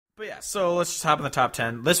But yeah, so let's just hop in the top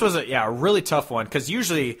 10. This was a really tough one, because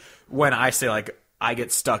usually when I say, like, I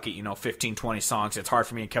get stuck at, 15, 20 songs, it's hard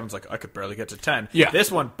for me, and Kevin's like, I could barely get to 10. Yeah.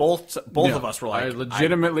 This one, both of us were like... I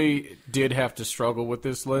legitimately did have to struggle with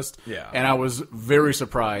this list. Yeah. And I was very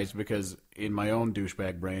surprised, because in my own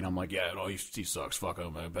douchebag brain, I'm like, yeah, he sucks, fuck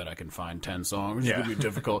him, I bet I can find 10 songs. It's going to be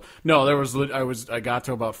difficult. No, I got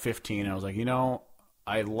to about 15, and I was like,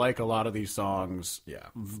 I like a lot of these songs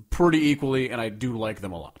pretty equally, and I do like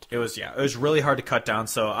them a lot. It was really hard to cut down.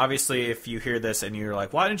 So obviously, if you hear this and you're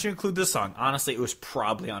like, why didn't you include this song? Honestly, it was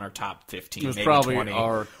probably on our top 15, it was maybe probably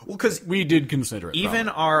 20. Because we did consider it. Even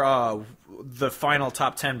our the final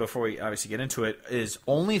top 10, before we obviously get into it, is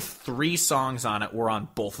only 3 songs on it were on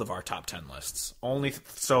both of our top 10 lists.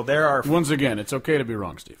 So there are... Once again, it's okay to be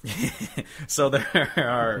wrong, Steve. So there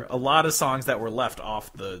are a lot of songs that were left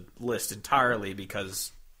off the list entirely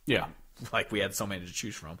because... Yeah. Like, we had so many to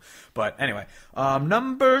choose from. But anyway,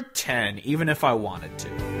 number 10, Even If I Wanted To.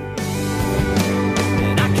 And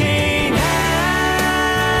I can't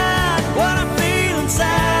hide what I feel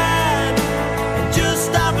inside and just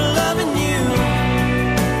stop loving you.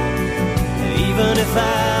 Even if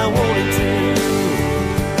I wanted to,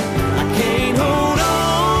 I can't hold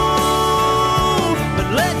on,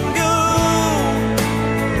 but letting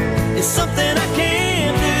go is something I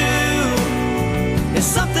can't do. It's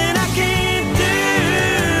something I can't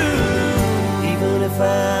do, even if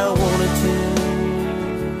I wanted to.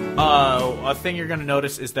 A thing you're going to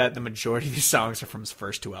notice is that the majority of these songs are from his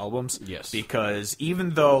first 2 albums. Yes. Because even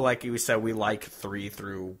though, like we said, we like 3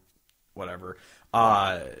 through whatever,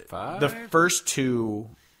 5? The first 2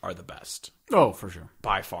 are the best. Oh, for sure.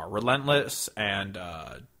 By far. Relentless and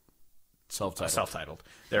Self-titled.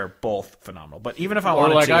 They're both phenomenal. But even if I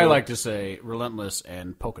wanted to... I like to say, Relentless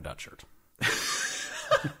and Polka Dot Shirt.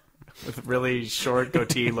 With really short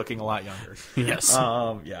goatee, looking a lot younger. Yes.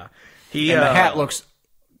 Yeah. And the hat looks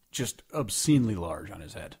just obscenely large on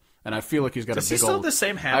his head. And I feel like he's got Does a big he still old... have the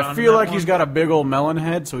same hat on I feel that like one? he's got a big old melon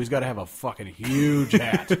head, so he's got to have a fucking huge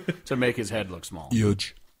hat to make his head look small.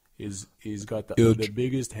 Huge. He's got the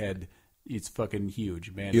biggest head. It's fucking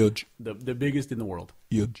huge, man. Huge. The biggest in the world.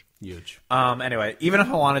 Huge. Anyway, even if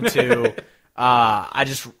I wanted to, I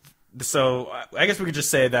guess we could just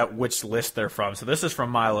say that which list they're from. So this is from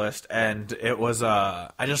my list, and it was,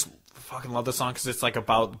 I just fucking love this song because it's like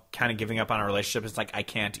about kind of giving up on a relationship. It's like, I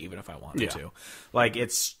can't even if I wanted to. Like,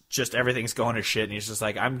 it's just everything's going to shit, and he's just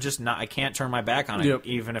like, I can't turn my back on it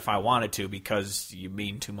even if I wanted to because you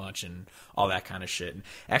mean too much and all that kind of shit. And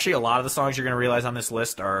actually, a lot of the songs you're going to realize on this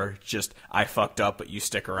list are just, I fucked up, but you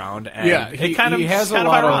stick around. And he has a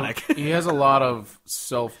lot ironic. He has a lot of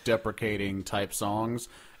self-deprecating type songs.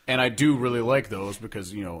 And I do really like those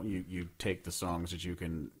because, you take the songs that you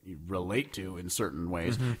can relate to in certain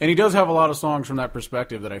ways. Mm-hmm. And he does have a lot of songs from that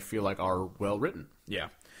perspective that I feel like are well written. Yeah.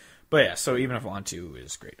 But yeah, so Even If I Want To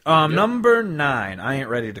is great. Number 9, I Ain't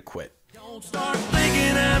Ready to Quit. Don't start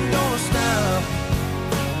thinking I'm gonna stop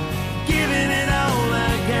giving it all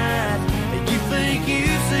I got. You think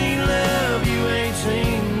you've seen love, you ain't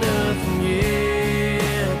seen nothing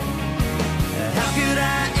yet. How could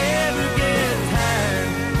I ever get tired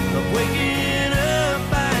of waking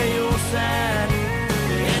up by your side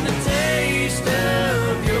and the taste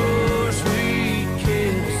of your sweet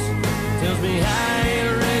kiss tells me I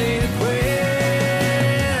ain't ready to quit.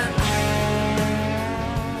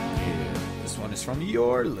 This one is from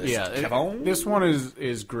your list. Yeah, this one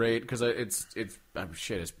is great because it's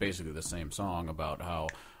basically the same song about how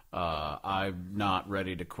I'm not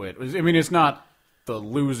ready to quit. I mean, it's not the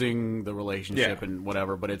losing the relationship and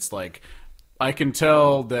whatever, but it's like I can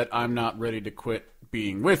tell that I'm not ready to quit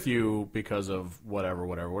being with you because of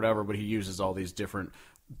whatever. But he uses all these different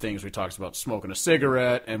things. We talks about smoking a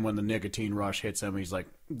cigarette, and when the nicotine rush hits him, he's like,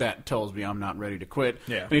 that tells me I'm not ready to quit.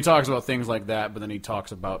 Yeah. And he talks about things like that, but then he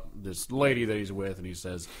talks about this lady that he's with, and he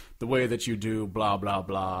says, the way that you do blah, blah,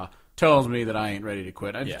 blah tells me that I ain't ready to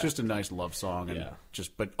quit. It's just a nice love song, and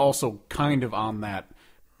but also kind of on that,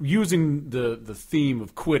 using the theme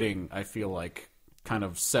of quitting, I feel like kind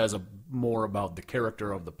of says more about the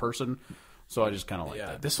character of the person. So I just kind of like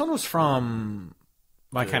that. This one was from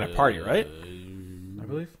My Kind of Party, right? I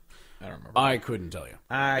believe. I don't remember. I couldn't tell you.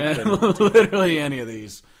 I couldn't. Literally any of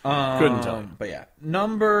these. Couldn't tell you. But yeah.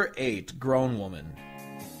 Number 8, Grown Woman.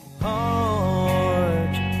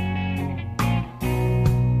 Heart.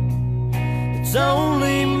 It's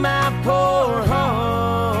only my poor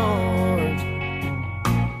heart.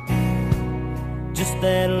 Just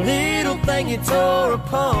that little thing you tore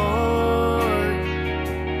apart.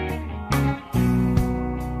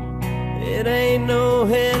 It ain't no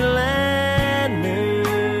headline news,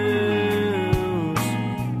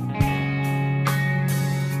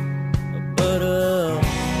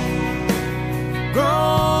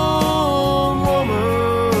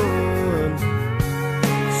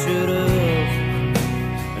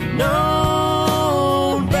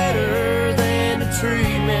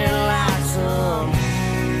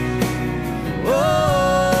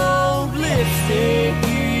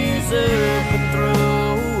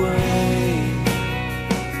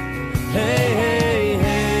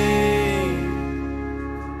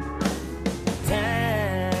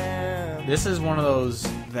 This is one of those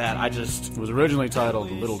that I just... It was originally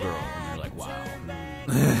titled Little Girl, and you're like,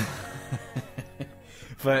 wow.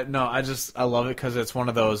 But no, I love it because it's one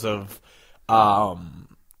of those of,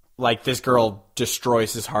 like, this girl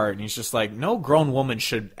destroys his heart, and he's just like, no grown woman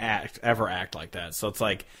should ever act like that. So it's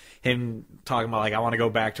like him talking about, like, I want to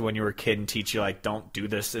go back to when you were a kid and teach you, like, don't do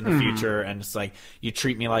this in the future. And it's like, you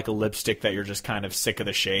treat me like a lipstick that you're just kind of sick of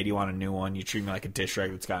the shade. You want a new one. You treat me like a dish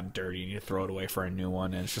rag that's gotten dirty, and you throw it away for a new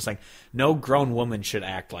one. And it's just like, no grown woman should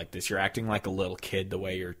act like this. You're acting like a little kid the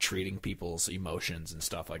way you're treating people's emotions and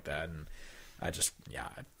stuff like that. And I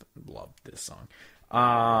love this song.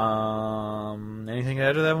 Anything to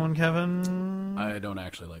add to that one, Kevin? I don't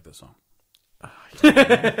actually like this song.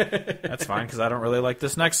 That's fine, because I don't really like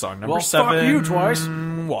this next song. Number 7. Fuck you twice.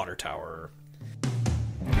 Water Tower.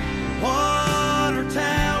 Water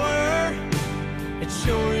tower, it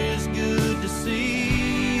sure is good to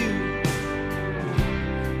see you.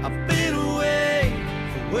 I've been away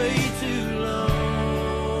for way too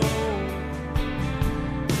long.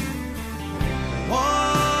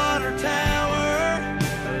 Water tower,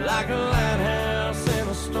 like a lighthouse in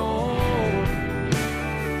a storm.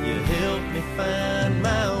 You help me find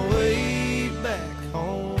my way back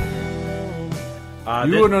home.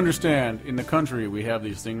 You wouldn't understand. In the country, we have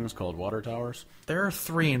these things called water towers. There are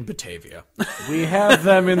 3 in Batavia. We have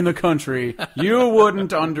them in the country. You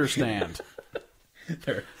wouldn't understand.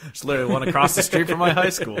 There's literally one across the street from my high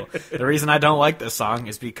school. The reason I don't like this song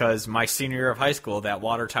is because my senior year of high school, that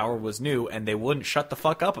water tower was new, and they wouldn't shut the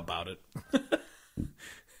fuck up about it.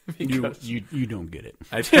 You don't get it.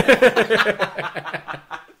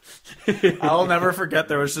 I'll never forget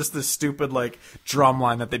there was just this stupid like drum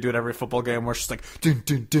line that they do at every football game where it's just like dun,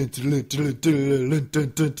 dun, dun, dun, dun, dun,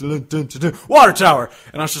 dun, dun, dun, dun, dun, water tower,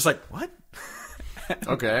 and I was just like, what?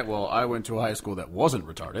 Okay, well, I went to a high school that wasn't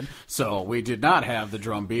retarded, so we did not have the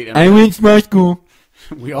drum beat. And I went to my school.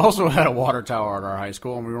 We also had a water tower at our high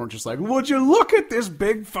school, and we weren't just like, would you look at this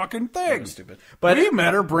big fucking thing? Stupid. But we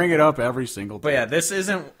better bring it up every single day. But yeah, this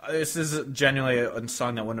is genuinely a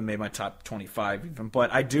song that wouldn't have made my top 25 even.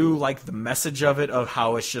 But I do like the message of it, of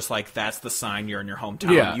how it's just like, that's the sign you're in your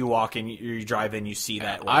hometown. Yeah. You walk in, you drive in, you see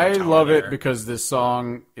that. I love there. it because this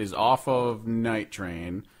song is off of Night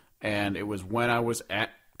Train, and it was when I was at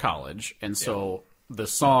college, and so the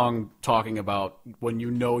song talking about when you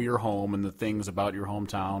know your home and the things about your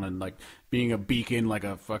hometown and like being a beacon, like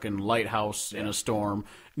a fucking lighthouse in a storm,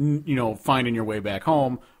 you know, finding your way back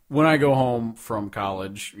home. When I go home from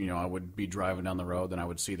college, you know, I would be driving down the road, and I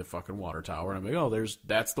would see the fucking water tower, and I'd be like, oh,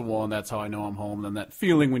 that's the one, that's how I know I'm home. And then that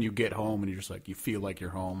feeling when you get home and you're just like, you feel like you're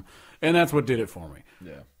home. And that's what did it for me.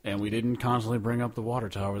 Yeah. And we didn't constantly bring up the water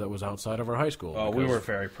tower that was outside of our high school. Oh, we were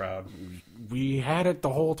very proud. We had it the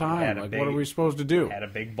whole time. Like, what are we supposed to do? Had a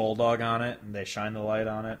big bulldog on it, and they shined the light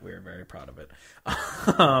on it. We were very proud of it.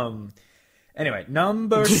 Anyway,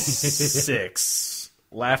 number 6.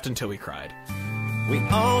 Laughed until we cried. We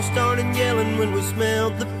all started yelling when we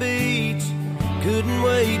smelled the beach. Couldn't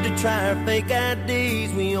wait to try our fake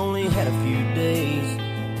IDs. We only had a few days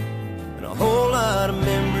and a whole lot of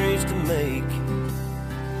memories to make.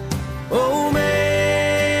 Oh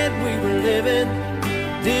man, we were living,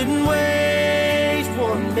 didn't waste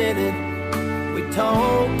 1 minute. We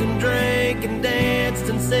talked and drank and danced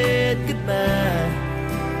and said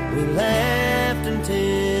goodbye. We laughed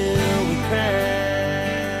until we cried.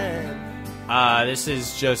 This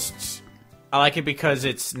is just, I like it because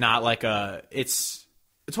it's not like it's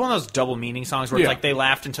one of those double meaning songs where it's like they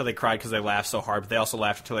laughed until they cried because they laughed so hard, but they also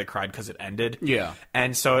laughed until they cried because it ended. Yeah.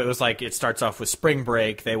 And so it was like, it starts off with spring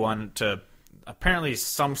break. They want to, apparently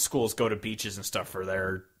some schools go to beaches and stuff for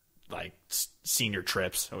their like senior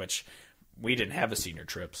trips, which we didn't have a senior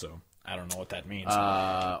trip, so I don't know what that means.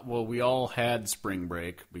 Well, we all had spring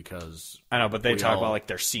break because I know, but they talk about like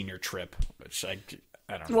their senior trip, which I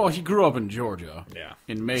don't know. Well, he grew up in Georgia. Yeah.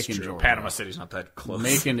 In Macon, Georgia. Panama City's not that close.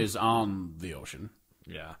 Macon is on the ocean.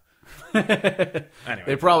 Yeah. Anyway.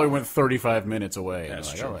 They probably went 35 minutes away. That's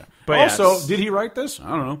like, true. oh, yeah. But also, did he write this? I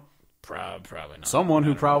don't know. Probably not. Someone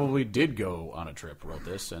who probably did go on a trip wrote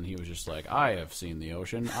this, and he was just like, I have seen the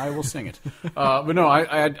ocean. I will sing it. But no,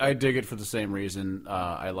 I dig it for the same reason.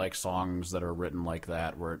 I like songs that are written like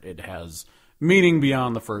that, where it has meaning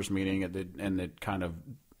beyond the first meaning, and it kind of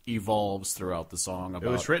evolves throughout the song. It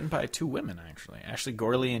was written by 2 women, actually. Ashley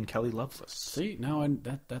Gorley and Kelly Loveless. See, now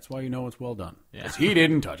that's why you know it's well done. Yeah. 'Cause he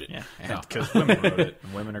didn't touch it. Yeah, because women wrote it.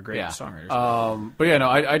 And women are great songwriters. But yeah, no,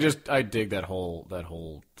 I dig that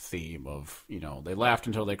whole theme of, you know, they laughed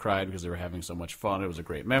until they cried because they were having so much fun. It was a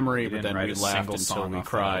great memory, but then we laughed until we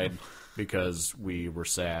cried because we were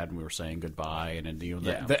sad and we were saying goodbye, and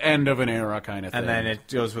the end of an era kind of thing. And then it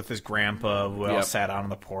goes with his grandpa. We all sat out on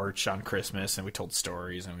the porch on Christmas, and we told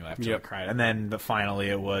stories, and we laughed and we cried. And then finally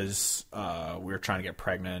it was we were trying to get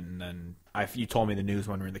pregnant, and then you told me the news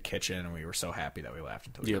when we were in the kitchen, and we were so happy that we laughed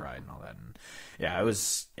until we cried and all that. And it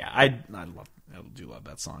was I do love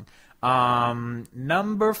that song.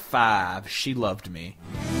 Number 5, She Loved Me.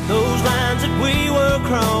 Those lines that we were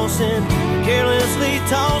crossing, carelessly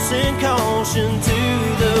tossing caution to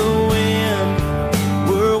the wind,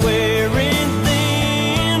 were wearing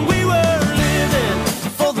thin. We were living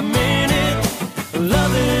for the minute,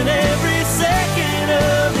 loving every second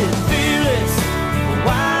of it, fearless,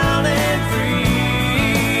 wild and free.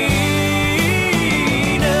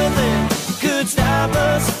 Nothing could stop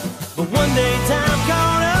us, but one day time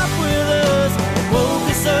caught up with us and woke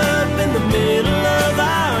us up in the middle of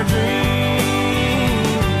our dream,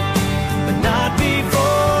 but not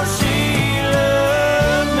before she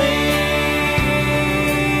loved me.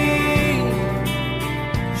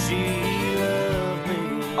 She loved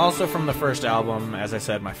me. Also from the first album, as I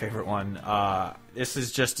said, my favorite one. This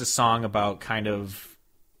is just a song about kind of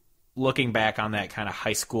looking back on that kind of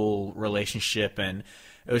high school relationship, and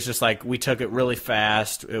it was just like we took it really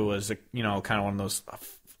fast. It was kind of one of those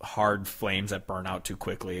hard flames that burn out too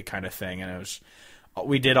quickly kind of thing, and it was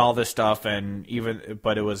we did all this stuff,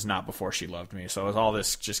 but it was not before she loved me. So it was all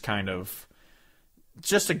this just kind of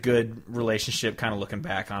just a good relationship, kind of looking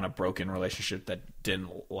back on a broken relationship that didn't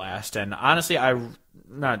last. And honestly, I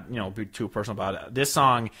not be too personal about it. This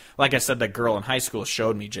song, like I said, that girl in high school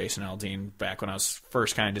showed me Jason Aldean back when I was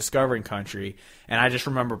first kind of discovering country, and I just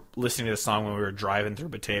remember listening to the song when we were driving through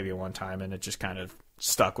Batavia one time, and it just kind of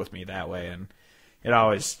stuck with me that way. And it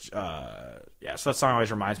always, so that song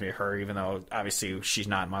always reminds me of her, even though obviously she's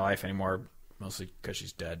not in my life anymore, mostly because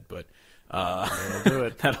she's dead. But that'll do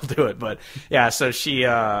it. That'll do it. But yeah, so she,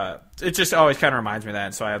 it just always kind of reminds me of that,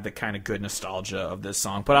 and so I have the kind of good nostalgia of this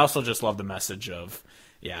song. But I also just love the message of,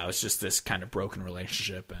 it was just this kind of broken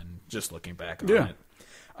relationship, and just looking back on it.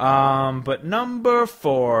 But number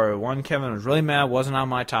 4, one Kevin was really mad wasn't on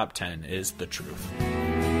my top 10, is The Truth.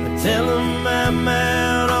 Tell 'em I'm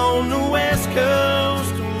out on the west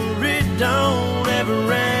coast where it don't ever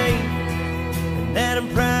rain, and that I'm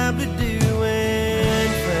probably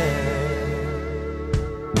doing fine.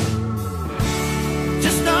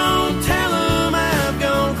 Just don't tell 'em I've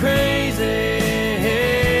gone crazy,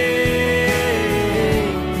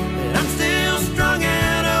 that I'm still strung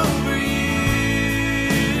out over you.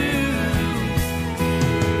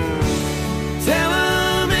 Tell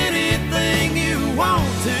 'em anything you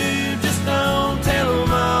want to. Don't tell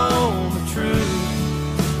them all the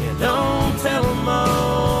truth. Yeah, don't tell them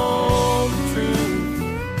all the truth.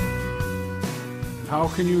 How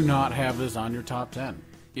can you not have this on your top 10?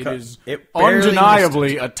 It is barely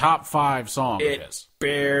undeniably a top 5 song. It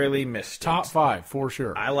barely missed top 5 for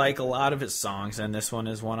sure. I like a lot of his songs, and this one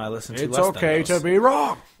is one I listen to. It's less okay than to be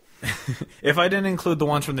wrong. If I didn't include the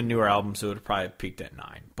ones from the newer albums, it would have probably peaked at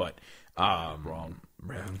 9. But wrong.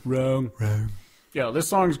 Yeah, this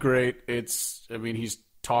song's great. He's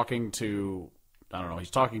talking to, he's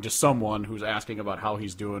talking to someone who's asking about how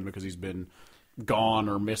he's doing because he's been gone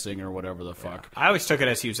or missing or whatever the fuck. I always took it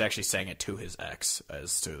as he was actually saying it to his ex,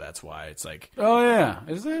 that's why it's like... Oh, yeah.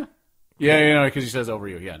 Is it? Yeah, because he says over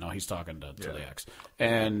you. Yeah, no, he's talking to the ex.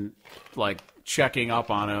 And, checking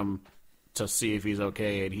up on him to see if he's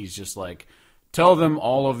okay, and he's just like... Tell them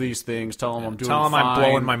all of these things. Tell them I'm doing fine. Tell them I'm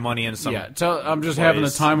blowing my money in some I'm just having the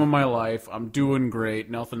time of my life. I'm doing great.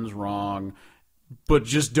 Nothing's wrong. But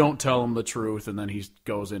just don't tell him the truth. And then he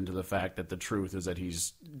goes into the fact that the truth is that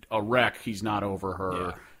he's a wreck. He's not over her.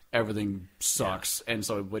 Yeah. Everything sucks. Yeah. And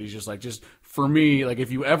so, but he's just like, just for me, if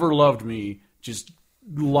you ever loved me, just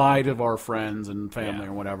lie to our friends and family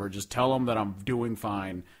or whatever. Just tell them that I'm doing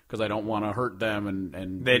fine. Because I don't want to hurt them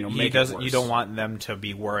and make it worse. You don't want them to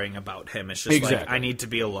be worrying about him. It's just like, I need to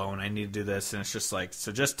be alone. I need to do this. And it's just like,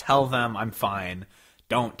 so just tell them I'm fine.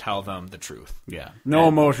 Don't tell them the truth. Yeah. No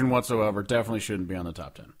emotion whatsoever. Definitely shouldn't be on the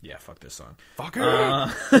top 10. Yeah, fuck this song. Fuck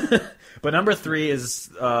it. But number 3 is,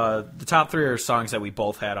 the top 3 are songs that we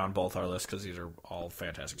both had on both our lists because these are all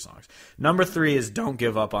fantastic songs. Number 3 is Don't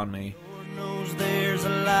Give Up on Me. Lord knows there's a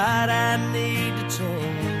lot I need to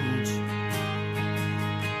change.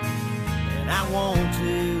 I want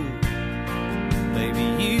to, maybe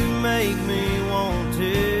you make me want to.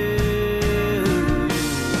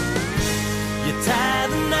 You tie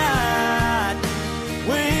the knot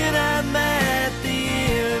when I'm at the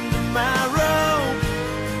end of my rope.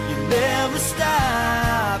 You never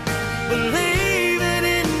stop believing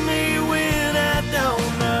in me when I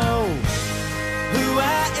don't know who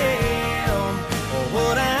I am.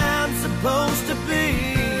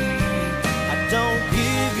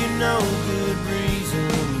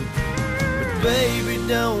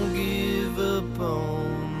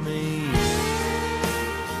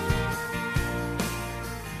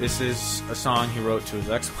 This is a song he wrote to his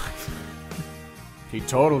ex-wife. He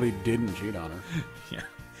totally didn't cheat on her. Yeah.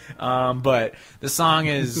 But the song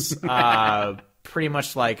is pretty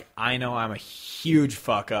much like, I know I'm a huge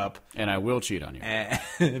fuck up. And I will cheat on you.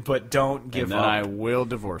 But don't give and then up. I will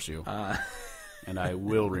divorce you. And I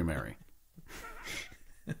will remarry.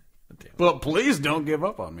 But please don't give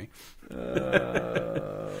up on me.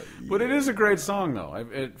 But it is a great song, though.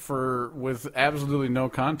 With absolutely no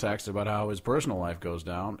context about how his personal life goes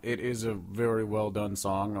down, it is a very well done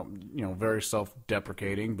song. You know, very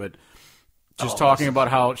self-deprecating, but just talking about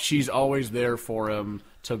how she's always there for him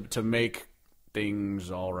to make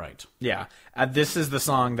things all right. Yeah, this is the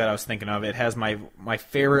song that I was thinking of. It has my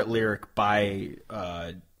favorite lyric by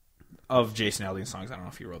of Jason Aldean songs. I don't know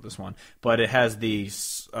if he wrote this one, but it has the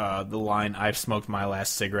line, "I've smoked my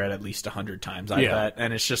last cigarette at least 100 times." I bet,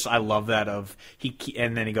 and it's just, I love that.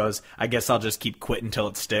 And then he goes, "I guess I'll just keep quitting until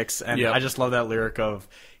it sticks." And I just love that lyric of,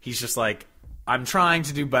 he's just like, I'm trying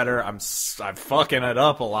to do better. I'm fucking it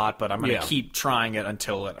up a lot, but I'm gonna keep trying it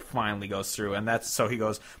until it finally goes through. And that's, so he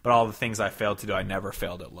goes, "But all the things I failed to do, I never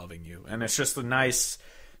failed at loving you." And it's just a nice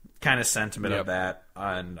kind of sentiment of that.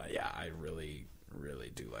 And I really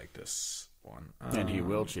do like this one. And he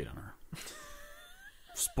will cheat on her.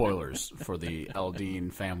 Spoilers for the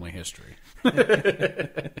Aldean family history.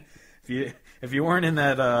 If you weren't in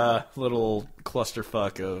that little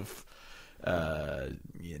clusterfuck of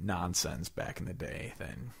nonsense back in the day,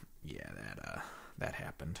 then that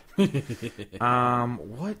happened.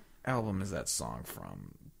 What album is that song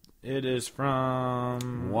from? It is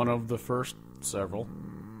from one of the first several.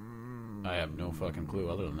 I have no fucking clue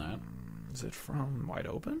other than that. Is it from Wide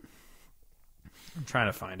Open? I'm trying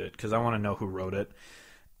to find it because I want to know who wrote it.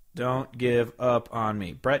 Don't Give Up on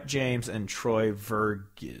Me. Brett James and Troy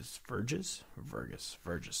Verges.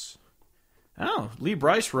 Oh, Lee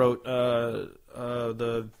Bryce wrote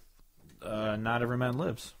the Not Every Man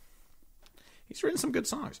Lives. He's written some good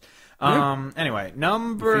songs. Anyway,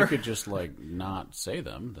 If you could just, not say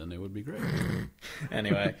them, then it would be great.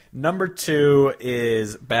 Anyway, number 2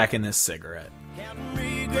 is Back in This Cigarette. Counting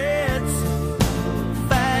regrets,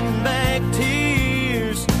 fighting back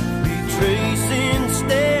tears, retracing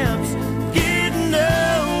steps, getting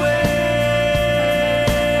nowhere,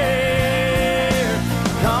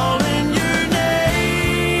 calling your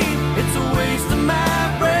name, it's a waste of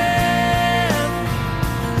my breath,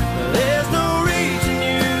 there's no reaching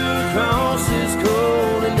you across this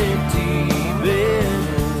cold and empty bed,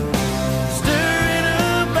 stirring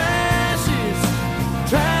up ashes,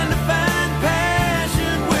 trying to find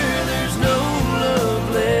passion where there's no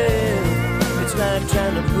love left. It's like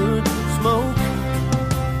trying to put smoke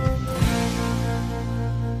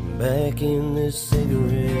back in this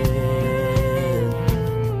cigarette.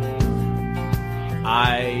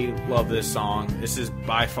 I love this song. This is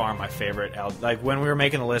by far my favorite. When we were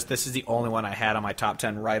making the list, this is the only one I had on my top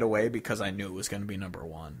 10 right away because I knew it was going to be number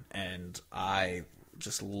 1. And I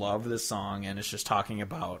just love this song. And it's just talking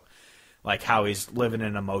about how he's living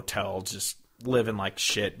in a motel, just living like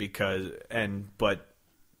shit but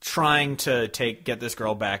trying to get this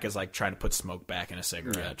girl back is like trying to put smoke back in a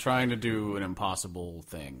cigarette. Yeah, trying to do an impossible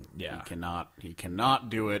thing. Yeah. He cannot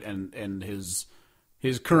do it, and his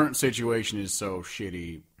current situation is so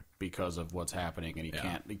shitty because of what's happening, and he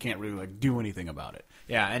can't really do anything about it.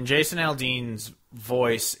 Yeah, and Jason Aldean's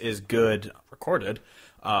voice is good recorded.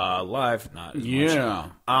 Live, not as much.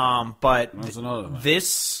 But that's another thing.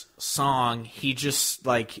 This song, he just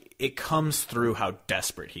it comes through how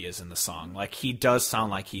desperate he is in the song. He does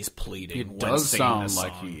sound like he's pleading. It when does singing sound this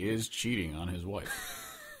like song. he is cheating on his wife.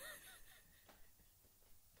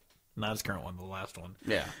 Not his current one, the last one.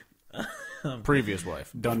 Yeah. Previous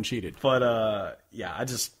wife, done cheated. But I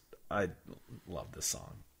love this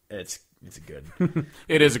song. It's good.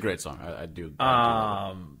 It is a great song. I do.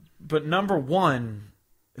 But number 1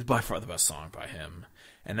 is by far the best song by him,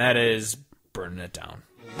 and that is "Burning It Down."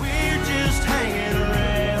 We're just hanging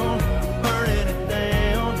around, burning it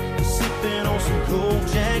down, sipping on some cold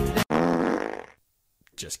Jack.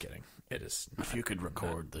 Just kidding. It is. If you could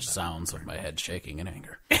record the sounds of my head shaking in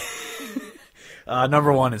anger.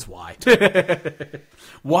 Number 1 is "Why."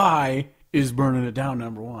 Why is "Burning It Down"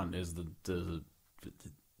 number 1? Is the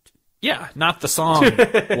Yeah, not the song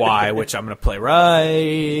 "Why," which I'm going to play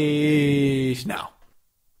right now.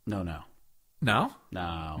 No. No?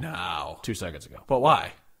 No. 2 seconds ago. But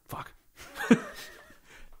why? Fuck.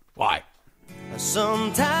 Why?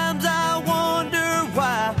 Sometimes I wonder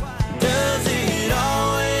why does it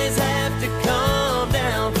always have to come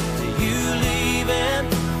down to you leaving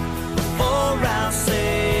before I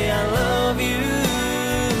say I love you?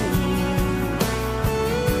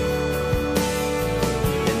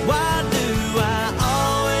 And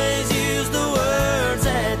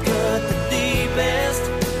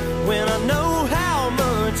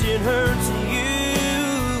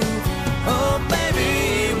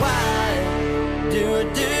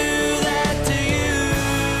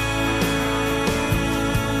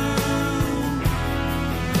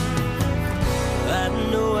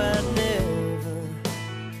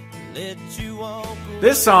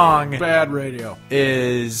This song Bad radio.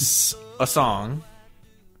 is a song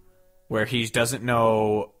where he doesn't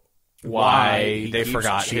know why they keeps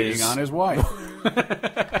forgot cheating on his wife.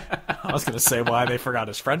 I was going to say why they forgot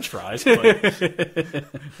his French fries, but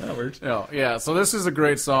that works. Oh, yeah, so this is a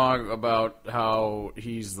great song about how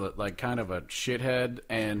he's like kind of a shithead,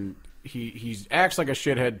 and he acts like a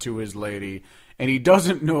shithead to his lady, and he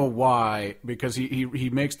doesn't know why, because he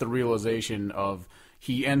makes the realization of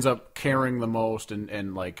he ends up caring the most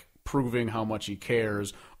and like proving how much he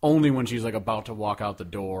cares only when she's like about to walk out the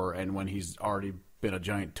door and when he's already been a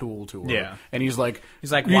giant tool to her. Yeah. And he's why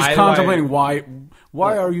contemplating why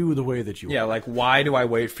are you the way that you are? Yeah, like, why do I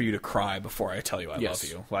wait for you to cry before I tell you I love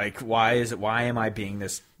you? Like, why am I being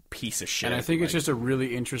this piece of shit? And I think it's just a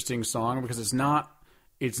really interesting song because it's not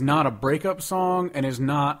a breakup song and it's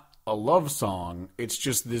not a love song. It's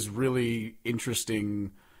just this really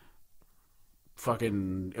interesting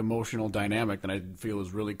fucking emotional dynamic that I feel is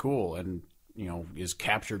really cool and, you know, is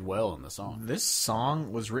captured well in the song. This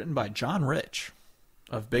song was written by John Rich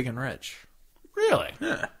of Big and Rich. Really?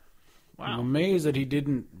 Yeah. Wow. I'm amazed that he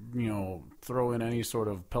didn't, you know, throw in any sort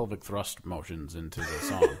of pelvic thrust motions into the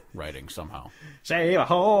song writing somehow. Save a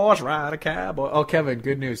horse, ride a cowboy. Oh, Kevin,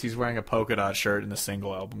 good news. He's wearing a polka dot shirt in the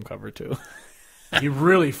single album cover, too. He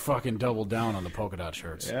really fucking doubled down on the polka dot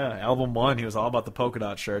shirts. Yeah, album 1, he was all about the polka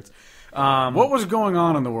dot shirts. What was going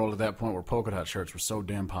on in the world at that point where polka dot shirts were so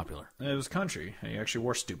damn popular? It was country. He actually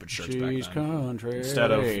wore stupid shirts back She's then. country.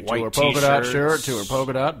 Instead of white to her polka dot t-shirts. shirt to her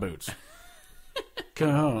polka dot boots.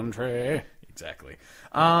 Country. Exactly.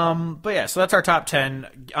 But yeah, so that's our top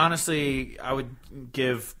 10. Honestly, I would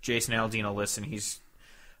give Jason Aldean a listen.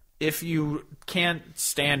 If you can't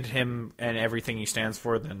stand him and everything he stands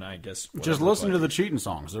for, then I guess whatever. Just listen to the cheating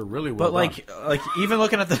songs; they're really well But done. like even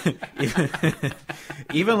looking at the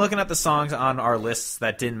even looking at the songs on our lists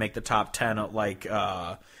that didn't make the top 10, like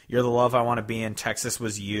 "You're the Love I Want to Be In," "Texas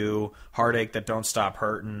Was You," "Heartache That Don't Stop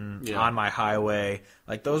Hurtin'," "On My Highway,"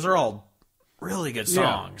 like those are all really good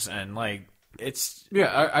songs, and like it's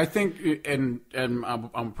I think, and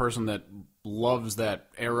I'm a person that loves that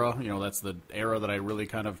era. You know, that's the era that I really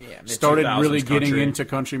kind of started really getting country. into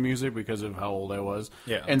country music because of how old I was.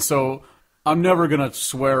 Yeah. And so I'm never gonna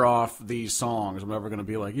swear off these songs. I'm never gonna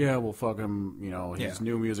be like, yeah, well, fuck him. You know, his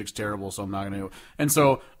new music's terrible, so I'm not gonna. And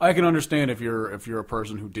so I can understand if you're a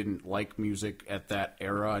person who didn't like music at that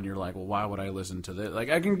era, and you're like, well, why would I listen to this? Like,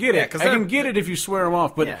 I can get it. I can get it if you swear him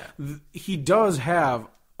off, but he does have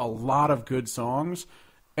a lot of good songs.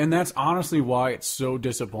 And that's honestly why it's so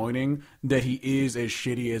disappointing that he is as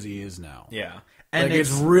shitty as he is now. Yeah. And like, it's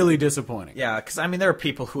really disappointing. Yeah, because I mean, there are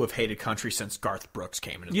people who have hated country since Garth Brooks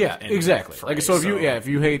came into exactly. the like, phrase, so if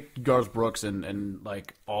you hate Garth Brooks and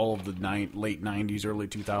like all of the late 90s, early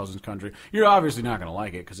 2000s country, you're obviously not going to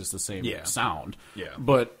like it because it's the same sound. Yeah.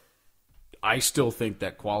 But I still think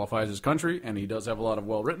that qualifies as country, and he does have a lot of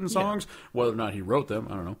well-written songs. Yeah. Whether or not he wrote them,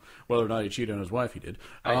 I don't know. Whether or not he cheated on his wife, he did.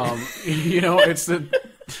 You know,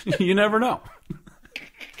 you never know.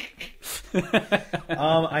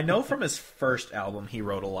 I know from his first album, he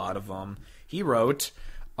wrote a lot of them. He wrote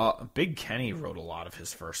Big Kenny wrote a lot of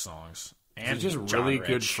his first songs, and he's just John really Rich.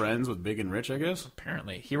 good friends with Big and Rich, I guess.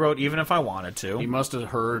 Apparently, he wrote Even If I Wanted To. He must have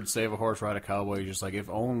heard "Save a Horse, Ride a Cowboy." He's just like, if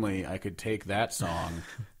only I could take that song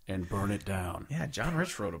and burn it down. Yeah, John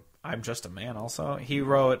Rich wrote I'm Just a Man also. He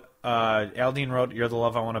wrote, Aldean wrote You're the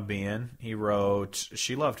Love I Want to Be In. He wrote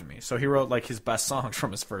She Loved Me. So he wrote like his best songs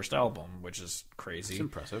from his first album, which is crazy. It's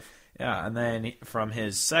impressive. Yeah, and then from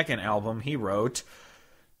his second album, he wrote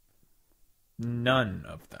none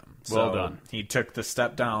of them. Well done. He took the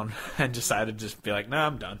step down and decided to just be like, nah,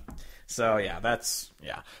 I'm done. So yeah,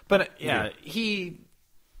 But he...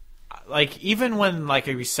 Like, even when, like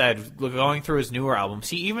we said, going through his newer albums,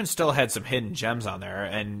 he even still had some hidden gems on there,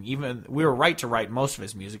 and even we were right to write most of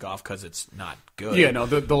his music off because it's not good. Yeah, no,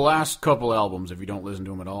 the last couple albums, if you don't listen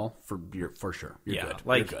to them at all, for sure, you're good.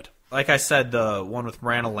 Like, you're good. Like I said, the one with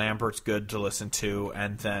Miranda Lambert's good to listen to,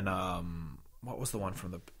 and then what was the one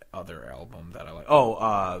from the other album that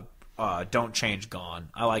I like? Don't Change, Gone.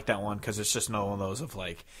 I like that one because it's just one of those of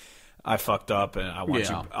like, I fucked up and I want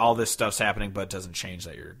you. All this stuff's happening, but it doesn't change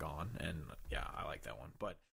that you're gone. And yeah, I like that one. But